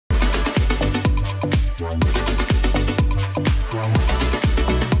So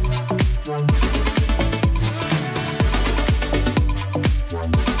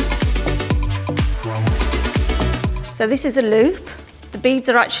this is a loop. The beads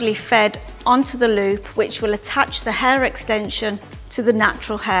are actually fed onto the loop, which will attach the hair extension to the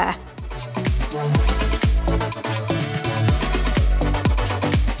natural hair.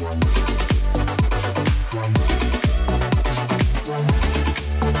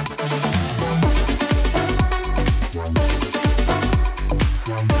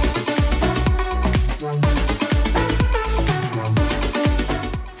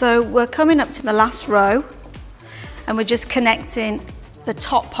 So we're coming up to the last row, and we're just connecting the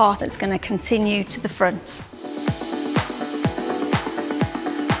top part that's going to continue to the front.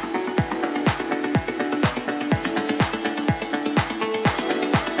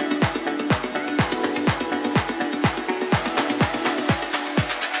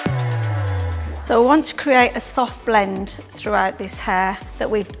 So I want to create a soft blend throughout this hair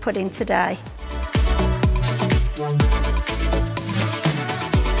that we've put in today.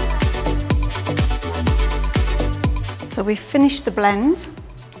 So we've finished the blend.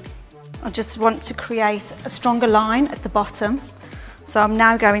 I just want to create a stronger line at the bottom. So I'm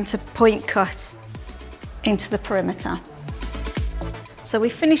now going to point cut into the perimeter. So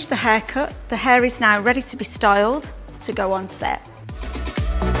we've finished the haircut. The hair is now ready to be styled to go on set.